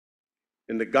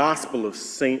In the Gospel of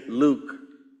St. Luke,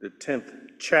 the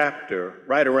 10th chapter,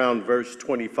 right around verse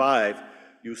 25,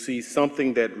 you see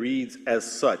something that reads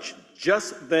as such.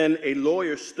 Just then a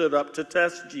lawyer stood up to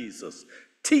test Jesus.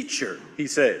 "Teacher," he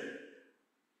said,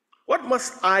 "what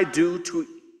must I do to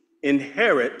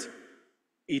inherit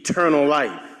eternal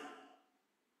life?"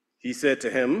 He said to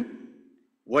him,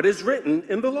 "What is written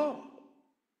in the law?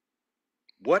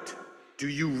 What do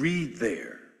you read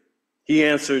there?" He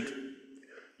answered,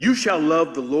 "You shall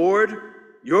love the Lord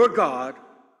your God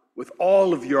with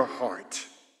all of your heart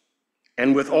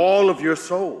and with all of your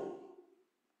soul,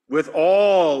 with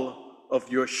all of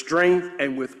your strength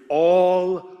and with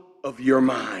all of your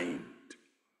mind,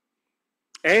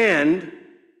 and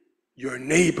your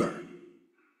neighbor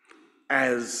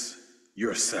as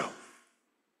yourself."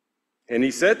 And he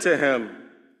said to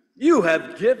him, "You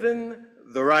have given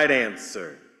the right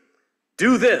answer.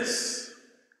 Do this,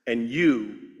 and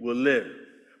you will live."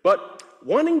 But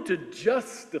wanting to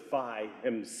justify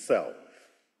himself,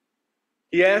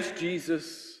 he asked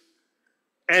Jesus,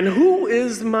 "And who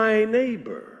is my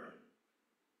neighbor?"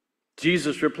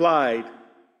 Jesus replied,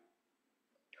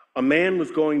 "A man was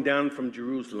going down from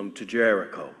Jerusalem to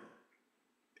Jericho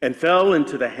and fell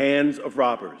into the hands of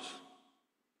robbers,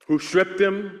 who stripped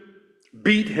him,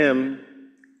 beat him,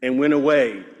 and went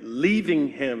away, leaving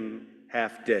him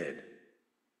half dead.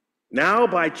 Now,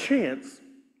 by chance,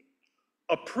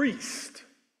 a priest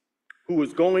who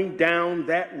was going down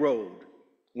that road,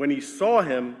 when he saw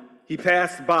him, he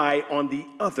passed by on the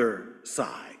other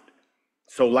side.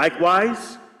 So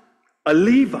likewise, a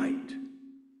Levite,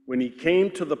 when he came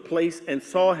to the place and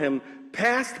saw him,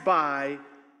 passed by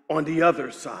on the other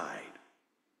side.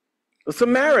 A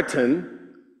Samaritan,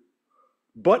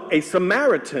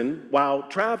 while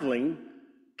traveling,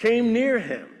 came near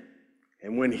him,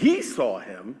 and when he saw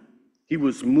him, he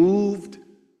was moved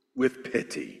with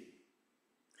pity.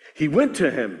 He went to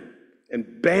him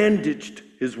and bandaged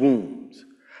his wounds,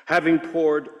 having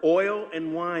poured oil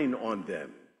and wine on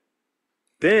them.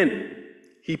 Then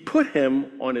he put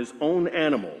him on his own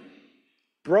animal,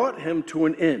 brought him to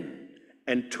an inn,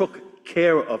 and took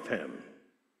care of him.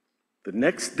 The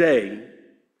next day,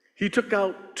 he took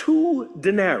out 2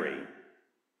 denarii,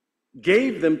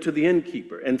 gave them to the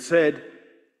innkeeper, and said,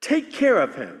 "Take care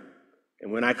of him,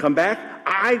 and when I come back,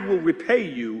 I will repay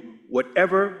you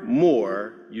whatever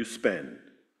more you spend."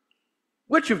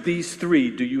 Which of these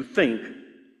 3 do you think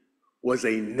was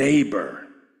a neighbor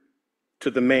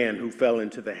to the man who fell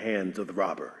into the hands of the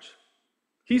robbers?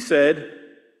 He said,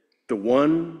 "The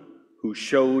one who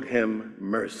showed him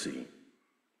mercy."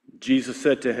 Jesus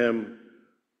said to him,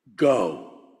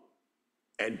 "Go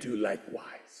and do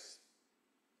likewise."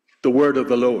 The word of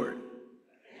the Lord.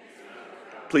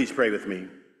 Please pray with me.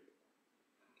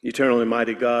 Eternal and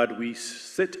mighty God, we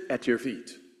sit at your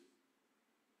feet,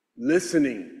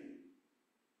 listening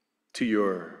to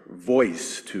your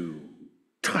voice to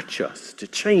touch us, to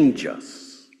change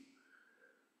us.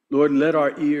 Lord, let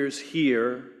our ears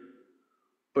hear,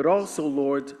 but also,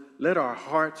 Lord, let our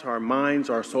hearts, our minds,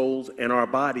 our souls, and our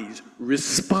bodies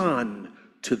respond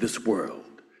to this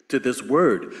world, to this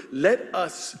word. Let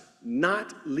us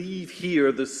not leave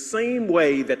here the same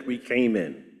way that we came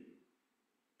in.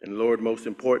 And Lord, most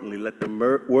importantly, let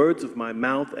the words of my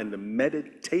mouth and the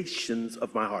meditations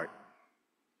of my heart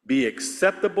be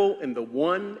acceptable in the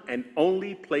one and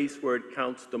only place where it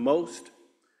counts the most.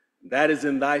 That is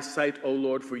in thy sight, O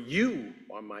Lord, for you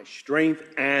are my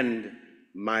strength and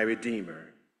my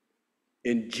Redeemer.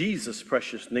 In Jesus'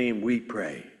 precious name we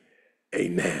pray.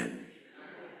 Amen.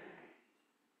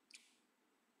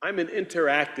 I'm an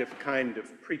interactive kind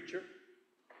of preacher,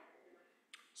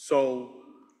 so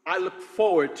I look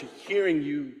forward to hearing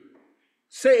you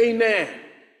say amen.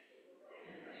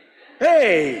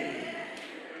 Hey!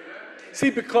 See,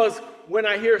 because when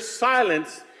I hear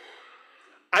silence,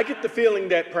 I get the feeling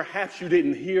that perhaps you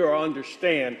didn't hear or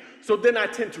understand, so then I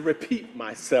tend to repeat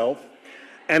myself,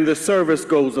 and the service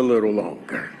goes a little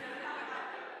longer.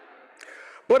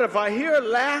 But if I hear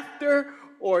laughter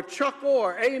or chuckle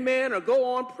or amen or go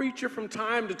on, preacher, from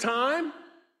time to time,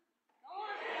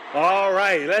 all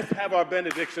right, let's have our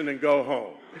benediction and go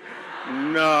home.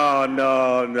 No,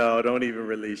 don't even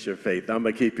release your faith. I'm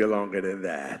going to keep you longer than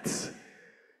that.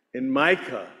 In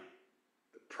Micah,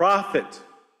 the prophet,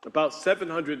 about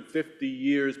 750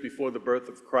 years before the birth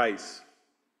of Christ,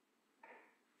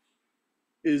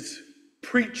 is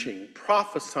preaching,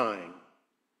 prophesying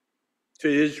to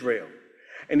Israel.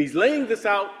 And he's laying this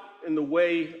out in the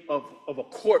way of a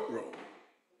courtroom.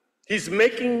 He's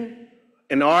making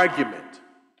an argument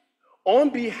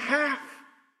on behalf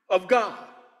of God,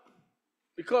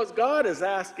 Because God is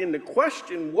asking the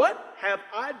question, what have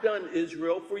I done,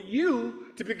 Israel, for you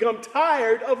to become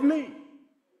tired of me?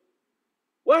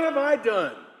 What have I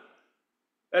done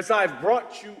as I've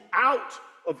brought you out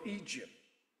of Egypt?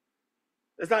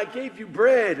 As I gave you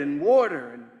bread and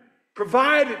water and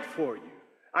provided for you.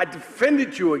 I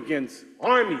defended you against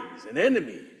armies and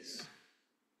enemies.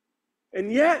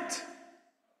 And yet,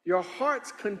 your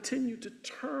hearts continue to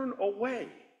turn away.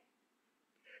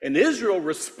 And Israel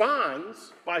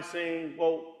responds by saying,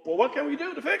 well, what can we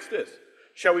do to fix this?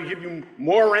 Shall we give you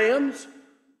more rams?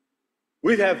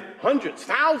 We have hundreds,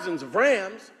 thousands of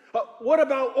rams. What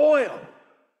about oil?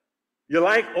 You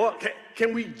like oil?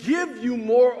 Can we give you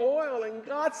more oil? And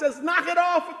God says, knock it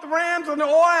off with the rams and the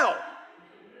oil.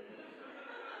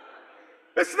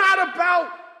 It's not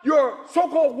about your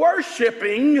so-called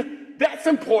worshiping. That's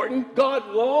important. God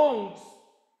longs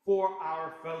for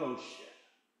our fellowship.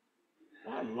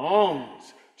 God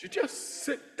longs to just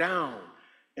sit down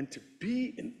and to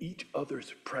be in each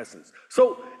other's presence.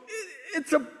 So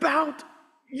it's about,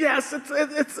 yes,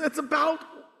 it's about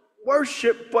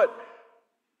worship, but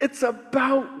it's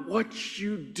about what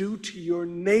you do to your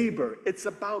neighbor. It's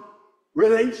about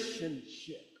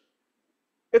relationship.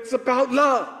 It's about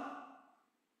love.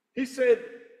 He said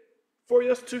for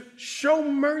us to show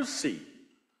mercy,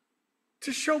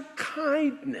 to show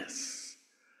kindness.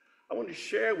 I want to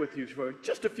share with you for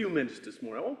just a few minutes this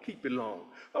morning. I won't keep it long.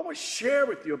 I want to share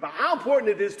with you about how important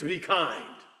it is to be kind,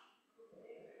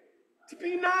 to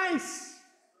be nice.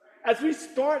 As we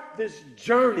start this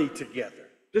journey together,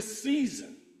 this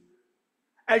season,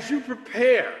 as you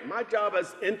prepare, my job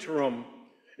as interim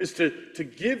is to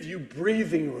give you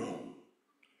breathing room,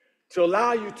 to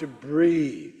allow you to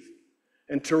breathe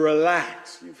and to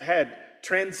relax. You've had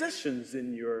transitions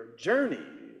in your journey.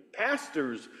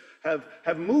 Pastors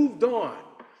have moved on.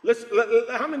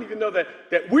 How many of you know that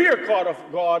we are caught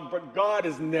off guard, but God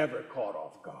is never caught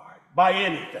off guard by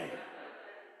anything?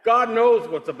 God knows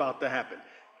what's about to happen.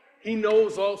 He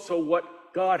knows also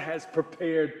what God has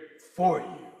prepared for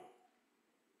you.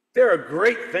 There are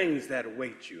great things that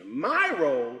await you. My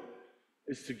role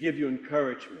is to give you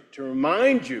encouragement, to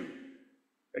remind you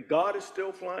that God is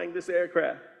still flying this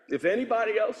aircraft. If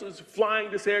anybody else is flying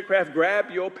this aircraft,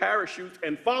 grab your parachutes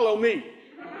and follow me.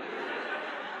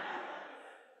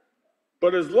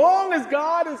 But as long as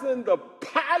God is in the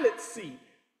pilot seat,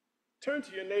 turn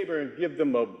to your neighbor and give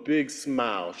them a big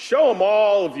smile. Show them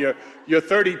all of your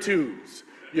 32s,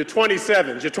 your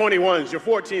 27s, your 21s, your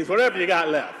 14s, whatever you got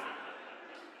left.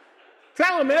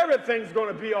 Tell them everything's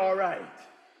going to be all right.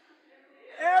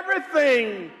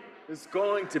 Everything is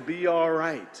going to be all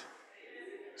right.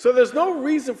 So there's no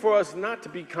reason for us not to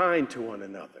be kind to one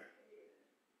another.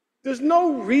 There's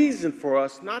no reason for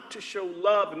us not to show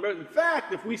love and mercy. In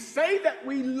fact, if we say that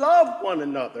we love one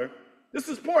another, this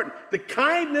is important. The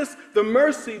kindness, the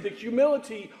mercy, the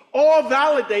humility all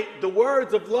validate the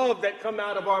words of love that come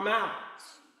out of our mouths.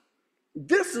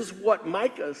 This is what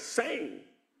Micah is saying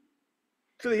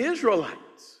to the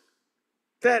Israelites,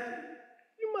 that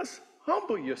you must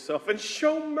humble yourself and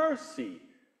show mercy,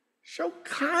 show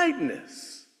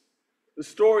kindness. The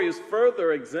story is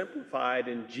further exemplified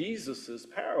in Jesus'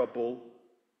 parable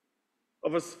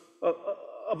of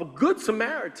a Good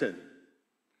Samaritan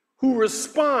who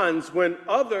responds when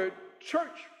other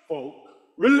church folk,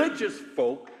 religious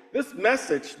folk, this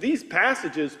message, these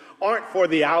passages aren't for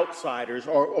the outsiders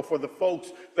or for the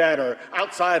folks that are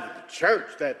outside of the church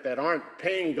that aren't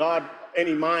paying God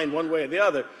any mind one way or the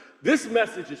other. This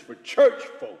message is for church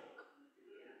folk,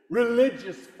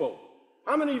 religious folk.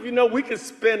 How many of you know we could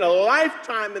spend a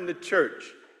lifetime in the church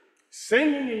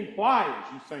singing in choirs?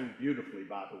 You sing beautifully,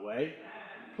 by the way.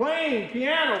 Playing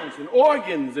pianos and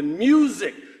organs and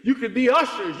music. You could be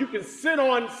ushers. You can sit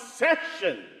on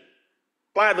session.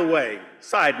 By the way,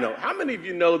 side note, how many of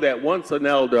you know that once an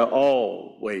elder,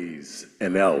 always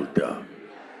an elder?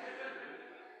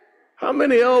 How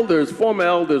many elders, former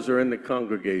elders, are in the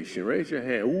congregation? Raise your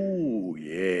hand. Ooh,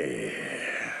 yeah.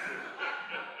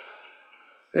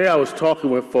 Hey, I was talking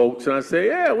with folks, and I said,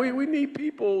 yeah, we need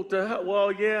people to help.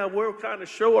 Well, yeah, we're kind of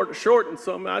short and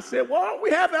something. I said, well, we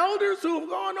have elders who have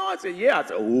gone on. I said, yeah. I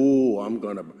said, oh, I'm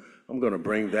gonna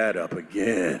bring that up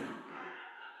again.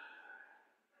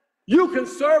 You can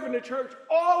serve in the church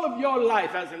all of your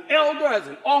life as an elder, as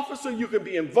an officer. You can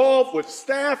be involved with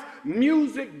staff,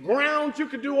 music, grounds. You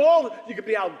could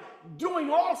be out doing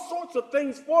all sorts of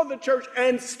things for the church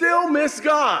and still miss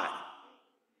God.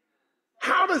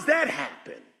 How does that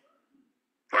happen?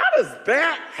 How does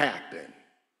that happen?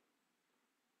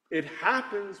 It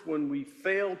happens when we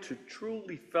fail to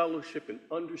truly fellowship and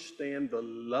understand the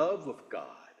love of God,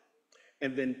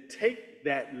 and then take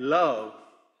that love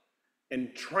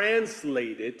and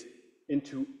translate it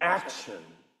into action,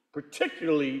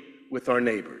 particularly with our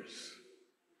neighbors.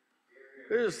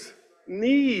 There's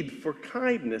need for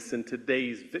kindness in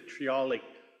today's vitriolic,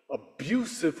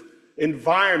 abusive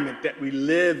environment that we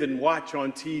live and watch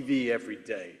on TV every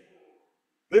day.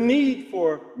 The need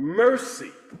for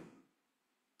mercy,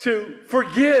 to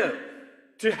forgive,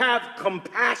 to have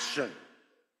compassion,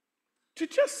 to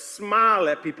just smile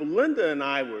at people. Linda and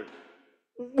I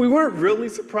we weren't really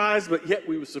surprised, but yet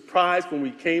we were surprised when we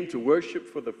came to worship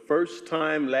for the first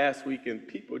time last week and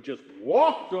people just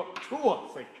walked up to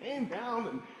us and came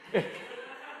down and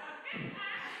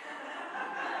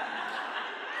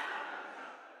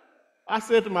I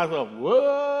said to myself,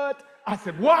 what? I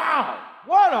said, wow,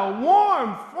 what a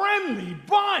warm, friendly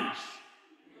bunch.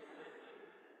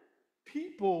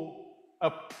 People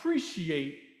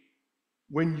appreciate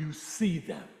when you see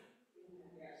them.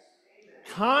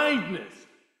 Kindness.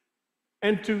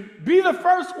 And to be the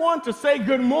first one to say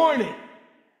good morning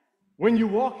when you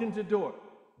walk in the door.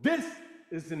 This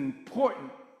is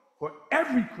important for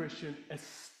every Christian,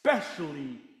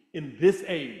 especially in this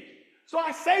age. So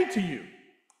I say to you,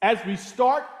 as we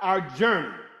start our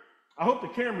journey, I hope the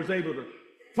camera's able to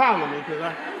follow me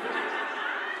because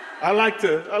I like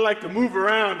to move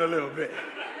around a little bit.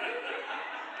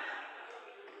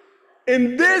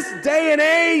 In this day and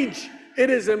age,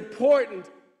 it is important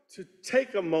to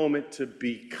take a moment to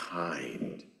be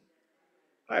kind.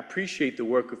 I appreciate the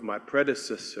work of my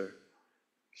predecessor.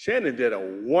 Shannon did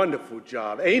a wonderful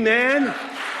job. Amen?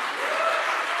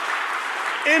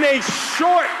 In a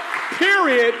short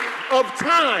period of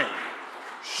time.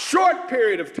 Short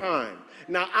period of time.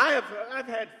 Now, I've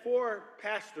had 4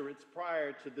 pastorates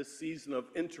prior to this season of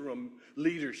interim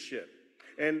leadership.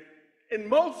 And in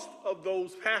most of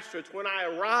those pastorates, when I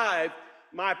arrived,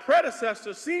 my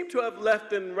predecessor seemed to have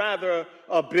left in rather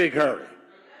a big hurry.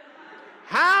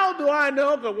 How do I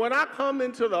know? Because when I come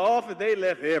into the office, they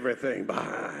left everything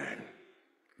behind.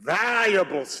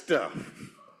 Valuable stuff.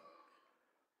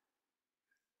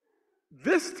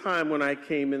 This time when I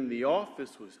came in, the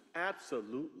office was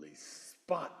absolutely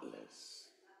spotless.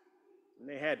 And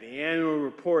they had the annual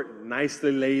report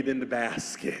nicely laid in the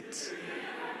basket.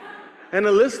 And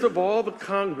a list of all the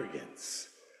congregants.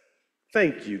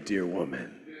 Thank you, dear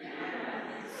woman.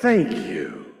 Thank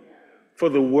you for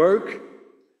the work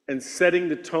and setting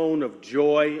the tone of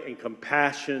joy and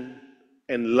compassion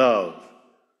and love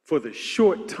for the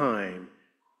short time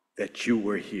that you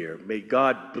were here. May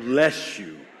God bless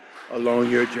you along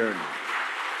your journey.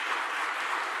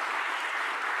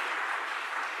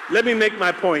 Let me make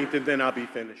my point and then I'll be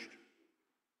finished.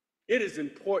 It is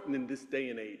important in this day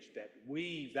and age that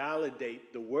we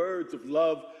validate the words of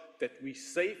love that we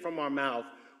say from our mouth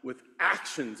with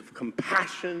actions of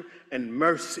compassion and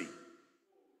mercy.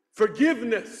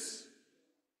 Forgiveness.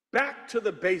 Back to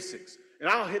the basics. And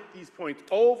I'll hit these points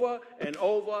over and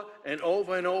over and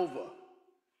over and over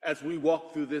as we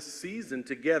walk through this season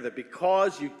together,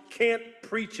 because you can't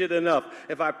preach it enough.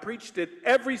 If I preached it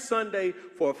every Sunday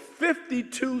for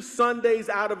 52 Sundays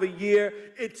out of a year,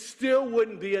 it still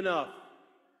wouldn't be enough.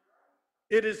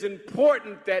 It is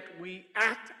important that we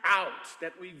act out,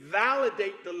 that we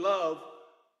validate the love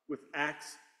with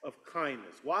acts of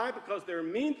kindness. Why? Because there are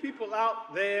mean people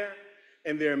out there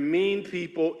and there are mean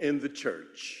people in the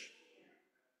church.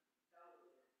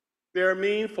 There are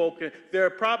mean folk, they're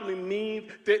probably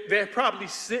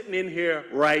sitting in here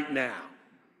right now.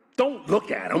 Don't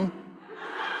look at them.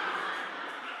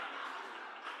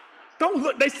 Don't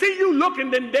look. They see you looking,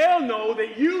 then they'll know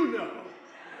that you know.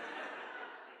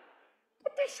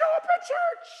 But they show up at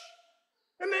church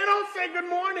and they don't say good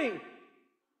morning.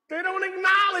 They don't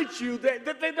acknowledge you,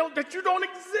 that you don't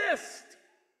exist.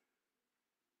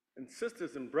 And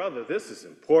sisters and brothers, this is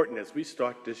important as we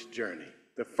start this journey.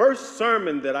 The first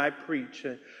sermon that I preach,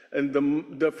 and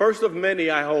the first of many,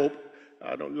 I hope,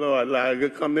 I don't know, I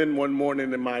could come in one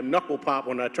morning and my knuckle pop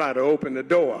when I try to open the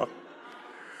door.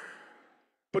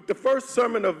 But the first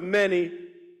sermon of many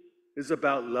is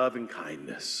about love and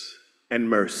kindness and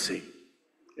mercy,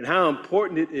 and how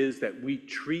important it is that we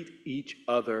treat each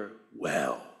other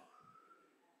well.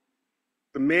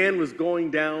 The man was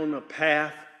going down a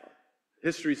path.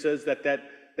 History says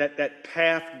that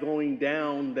path going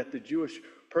down that the Jewish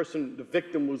person, the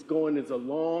victim, was going is a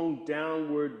long,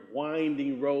 downward,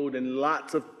 winding road, and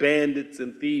lots of bandits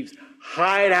and thieves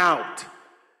hide out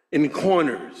in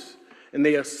corners. And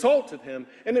they assaulted him,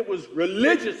 and it was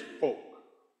religious folk.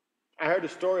 I heard a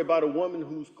story about a woman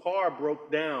whose car broke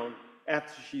down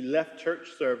after she left church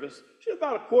service. She was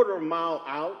about a quarter of a mile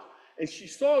out, and she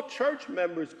saw church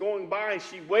members going by, and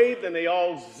she waved, and they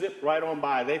all zipped right on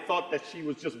by. They thought that she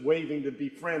was just waving to be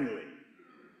friendly.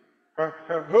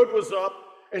 Her hood was up,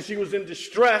 and she was in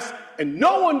distress, and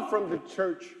no one from the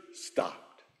church stopped.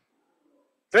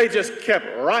 They just kept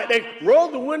right. They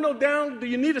rolled the window down. Do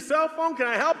you need a cell phone? Can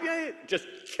I help you? Just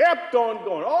kept on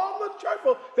going. All the church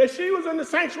folk that she was in the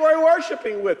sanctuary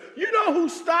worshiping with. You know who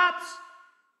stops?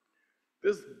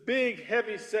 This big,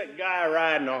 heavy-set guy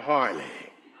riding a Harley.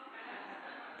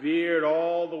 Beard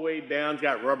all the way down. He's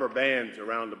got rubber bands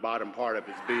around the bottom part of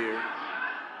his beard.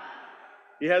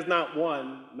 He has not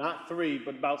one, not three,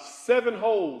 but about 7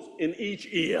 holes in each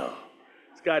ear.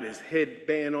 He's got his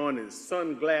headband on, his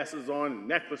sunglasses on,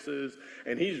 necklaces,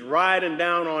 and he's riding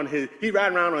around on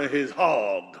his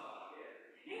hog.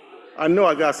 I know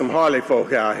I got some Harley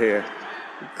folk out here.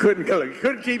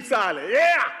 Couldn't keep silent.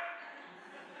 Yeah!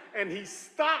 And he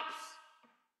stops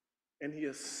and he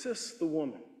assists the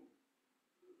woman.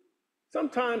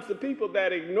 Sometimes the people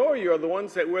that ignore you are the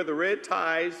ones that wear the red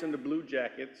ties and the blue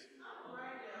jackets,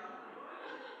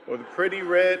 or the pretty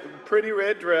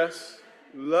red dress,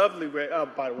 lovely red. Oh,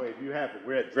 by the way, if you have a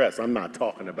red dress, I'm not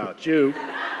talking about you.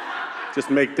 Just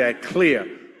make that clear.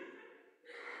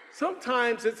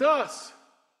 Sometimes it's us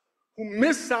who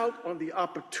miss out on the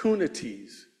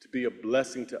opportunities to be a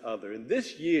blessing to others. And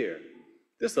this year,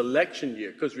 this election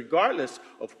year, because regardless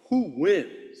of who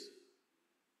wins,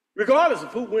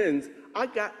 I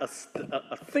got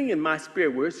a thing in my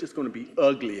spirit where it's just going to be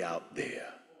ugly out there.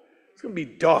 It's going to be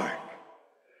dark.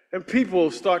 And people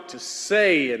will start to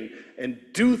say and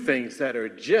do things that are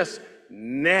just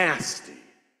nasty.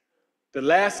 The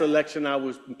last election I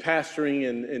was pastoring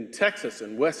in Texas,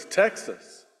 in West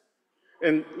Texas.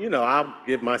 And, you know, I'll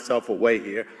give myself away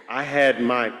here. I had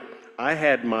my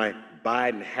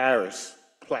Biden-Harris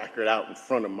placard out in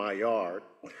front of my yard.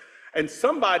 And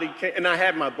somebody came, and I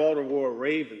had my Baltimore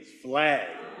Ravens flag.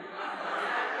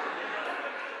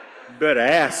 Better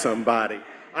ask somebody.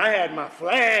 I had my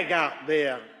flag out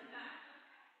there.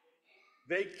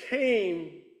 They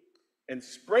came and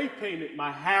spray painted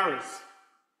my Harris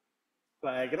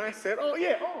flag. And I said, oh,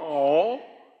 yeah, oh.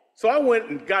 So I went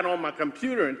and got on my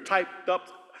computer and typed up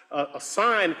a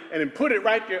sign and then put it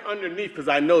right there underneath, because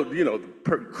I know, you know,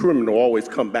 the criminal always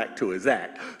come back to his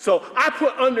act. So I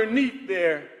put underneath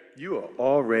there, you are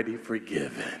already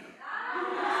forgiven.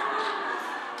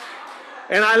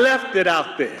 And I left it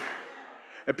out there.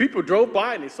 And people drove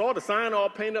by and they saw the sign all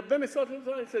painted up. Then they saw the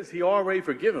sign that says, he already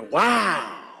forgiven.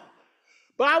 Wow.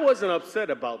 But I wasn't upset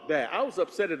about that. I was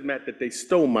upset at them that they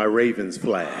stole my Ravens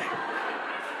flag.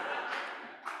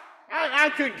 I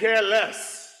could care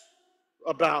less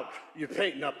about you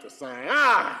painting up the sign.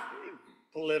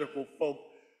 Political folk.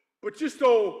 But you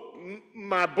stole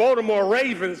my Baltimore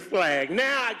Ravens flag.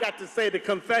 Now I got to say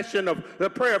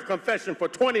the prayer of confession for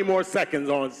 20 more seconds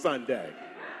on Sunday.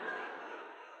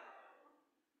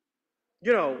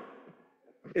 You know,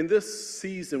 in this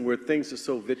season where things are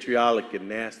so vitriolic and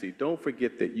nasty, don't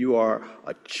forget that you are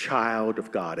a child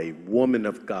of God, a woman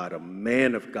of God, a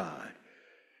man of God.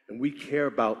 And we care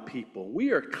about people.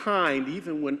 We are kind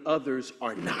even when others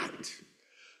are not.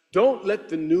 Don't let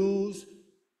the news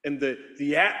and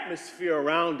the atmosphere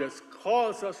around us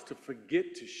cause us to forget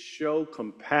to show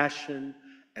compassion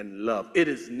and love. It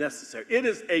is necessary. It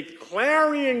is a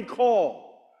clarion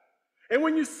call. And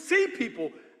when you see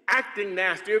people acting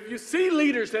nasty, if you see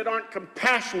leaders that aren't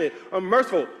compassionate or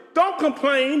merciful, don't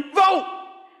complain, vote.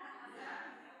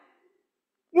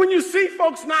 When you see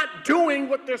folks not doing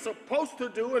what they're supposed to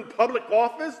do in public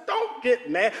office, don't get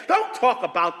mad. Don't talk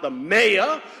about the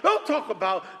mayor. Don't talk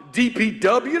about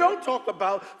DPW. Don't talk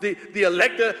about the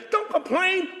elected. Don't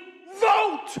complain.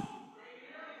 Vote.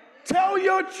 Tell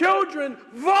your children,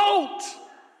 vote.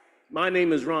 My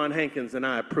name is Ron Hankins, and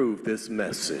I approve this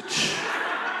message.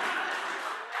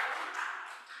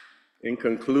 In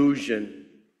conclusion,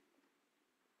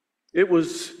 it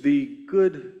was the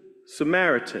Good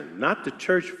Samaritan, not the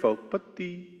church folk, but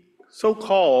the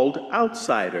so-called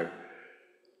outsider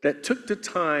that took the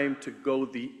time to go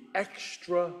the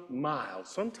extra mile.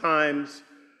 Sometimes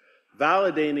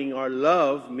validating our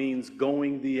love means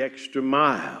going the extra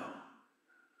mile.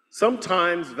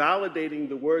 Sometimes validating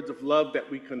the words of love that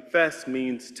we confess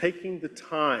means taking the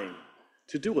time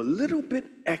to do a little bit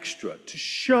extra, to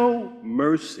show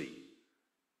mercy,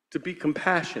 to be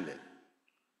compassionate,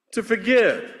 to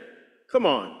forgive. Come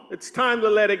on, it's time to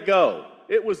let it go.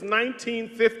 It was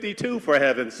 1952, for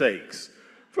heaven's sakes.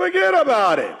 Forget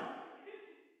about it.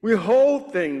 We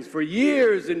hold things for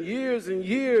years and years and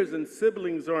years, and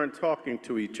siblings aren't talking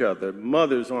to each other.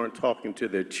 Mothers aren't talking to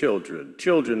their children.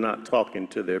 Children not talking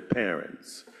to their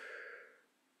parents.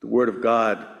 The Word of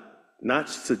God not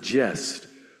suggests,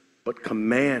 but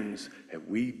commands that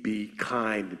we be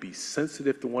kind, to be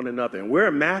sensitive to one another. And we're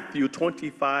a Matthew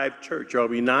 25 church, are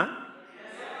we not?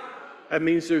 That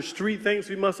means there's three things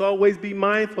we must always be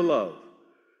mindful of.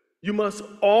 You must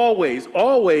always,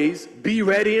 always be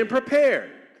ready and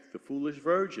prepared. The foolish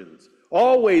virgins.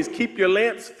 Always keep your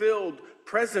lamps filled,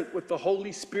 present with the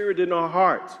Holy Spirit in our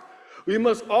hearts. We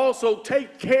must also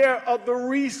take care of the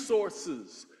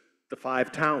resources, the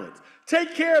 5 talents.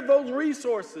 Take care of those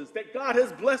resources that God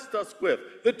has blessed us with,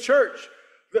 the church,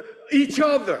 each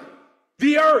other,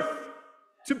 the earth,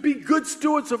 to be good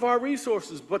stewards of our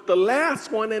resources. But the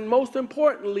last one, and most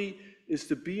importantly, is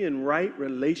to be in right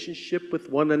relationship with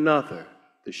one another,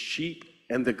 the sheep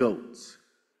and the goats.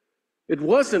 It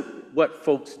wasn't what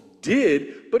folks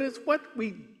did, but it's what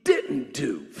we didn't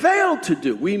do, failed to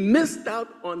do. We missed out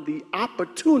on the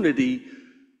opportunity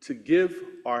to give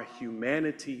our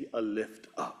humanity a lift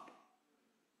up.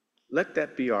 Let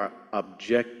that be our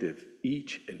objective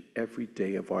each and every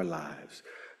day of our lives.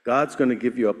 God's going to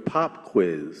give you a pop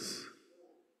quiz.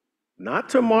 Not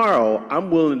tomorrow.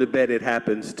 I'm willing to bet it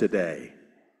happens today.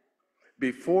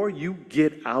 Before you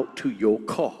get out to your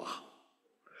car,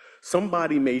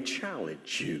 somebody may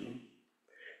challenge you,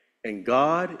 and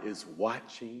God is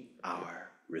watching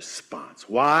our response.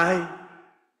 Why?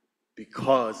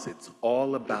 Because it's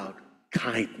all about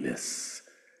kindness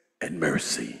and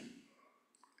mercy.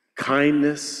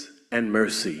 Kindness and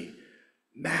mercy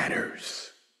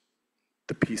matters.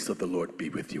 The peace of the Lord be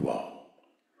with you all.